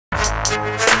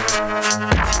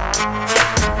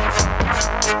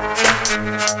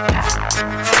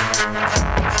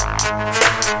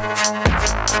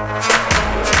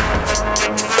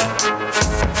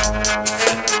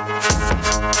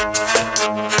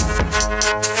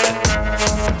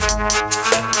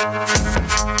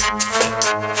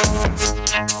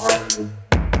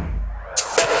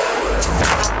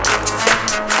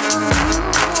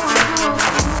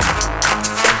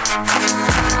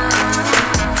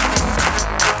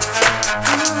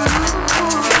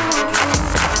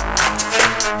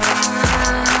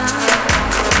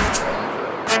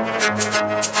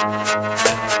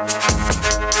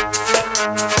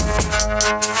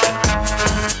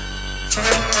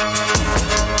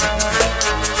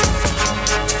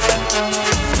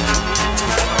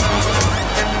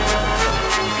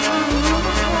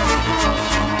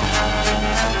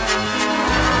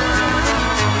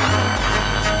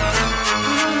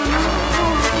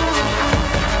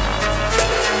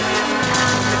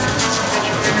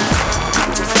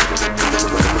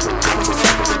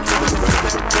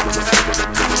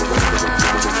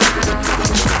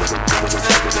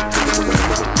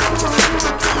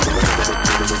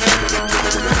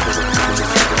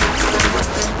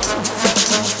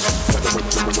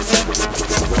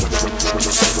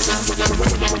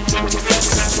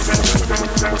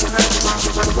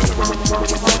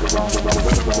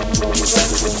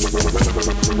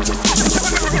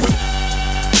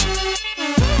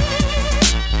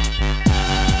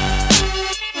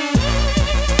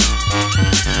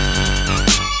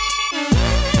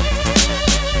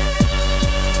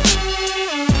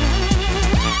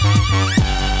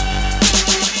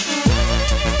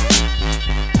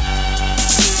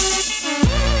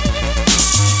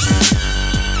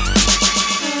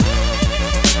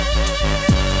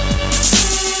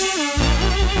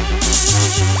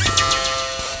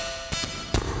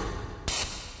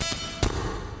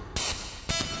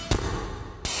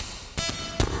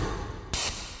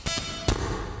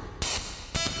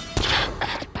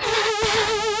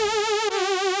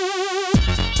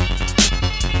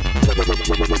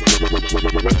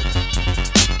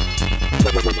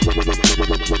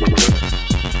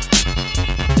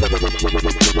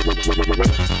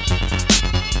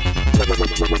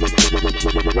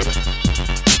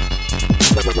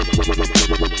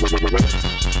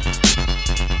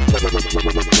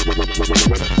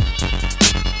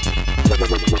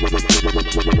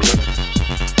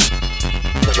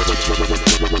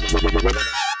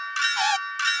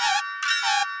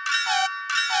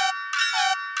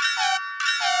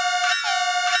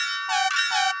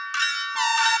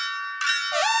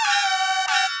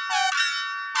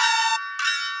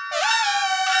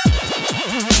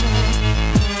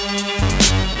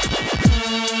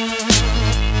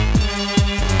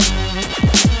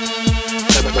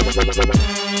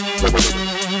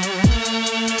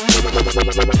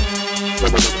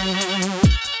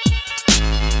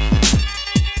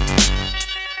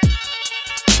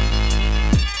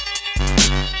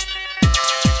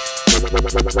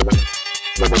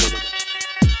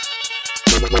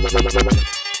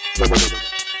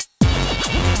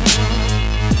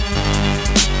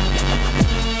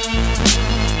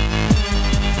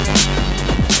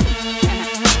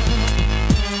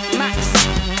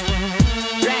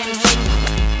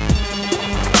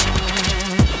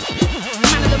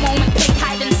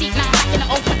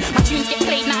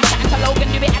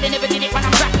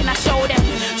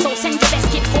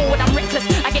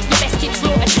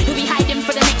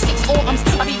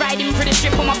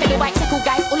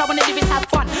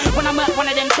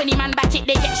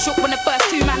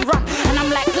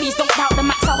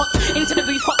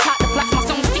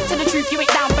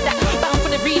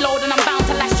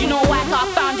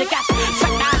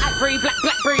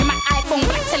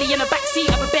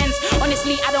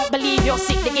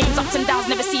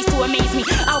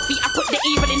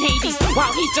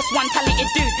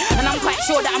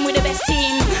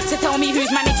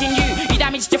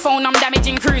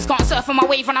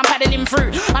When I'm paddling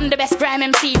through, I'm the best Grime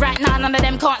MC right now. None of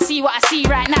them can't see what I see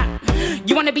right now.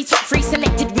 You wanna be top 3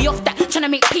 selected, we off that, tryna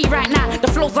make P right now. The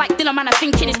flow's like dinner, man, I'm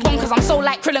thinking it's bonkers. I'm so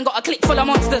like Krillin, got a click full of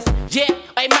monsters. Yeah,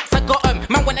 hey Max, I got 'em.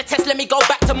 Man, wanna test, let me go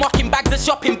back to mocking. Bags of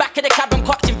shopping, back of the cabin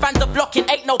clutching. Fans are blocking,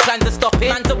 ain't no plans of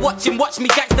stopping. Fans are watching, watch me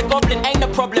gangster goblin. Ain't a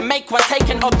problem, make one, take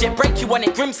an object. Break you on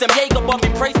it, Grimsta, Jaeger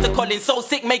bombing. Praise to Colin, so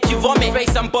sick, make you vomit.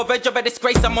 Face, I'm bothered, you're a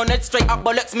disgrace, I'm honoured. Straight up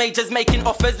bollocks, majors making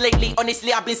offers. Lately,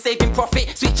 honestly, I've been saving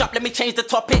profit. Switch up, let me change the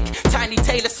topic. Tiny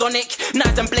Taylor Sonic,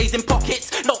 knives and blazing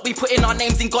pockets. Not we putting our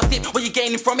names in gossip. What you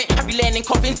gaining from it? Have you laying in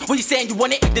coffins? What you saying you want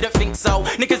on it? Didn't think so.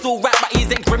 Niggas all rap, but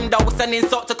he's in grim though. It's an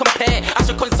insult to compare. I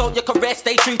should consult your career.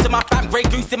 Stay true to my fam. Grey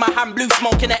goose in my hand, blue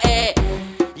smoke in the air.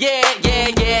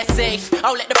 Yeah, safe.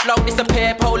 I'll let the flow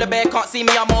disappear. Polar bear can't see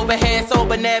me, I'm over here.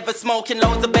 Sober, never smoking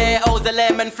loads of bear. O's a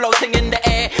lemon floating in the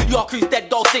air. Your crew's dead,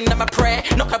 go sing them a prayer.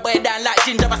 Knock a boy down like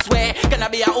ginger, I swear. Gonna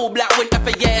be an all black winter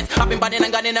for years. I've been bunning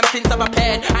and gunning them since I've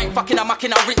appeared. I ain't fucking, I'm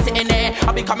mucking, I'll rinse it in there.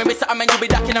 I'll be coming with something and you'll be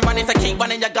ducking and running. So keep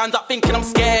running your guns up thinking I'm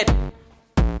scared.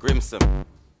 Grimsta.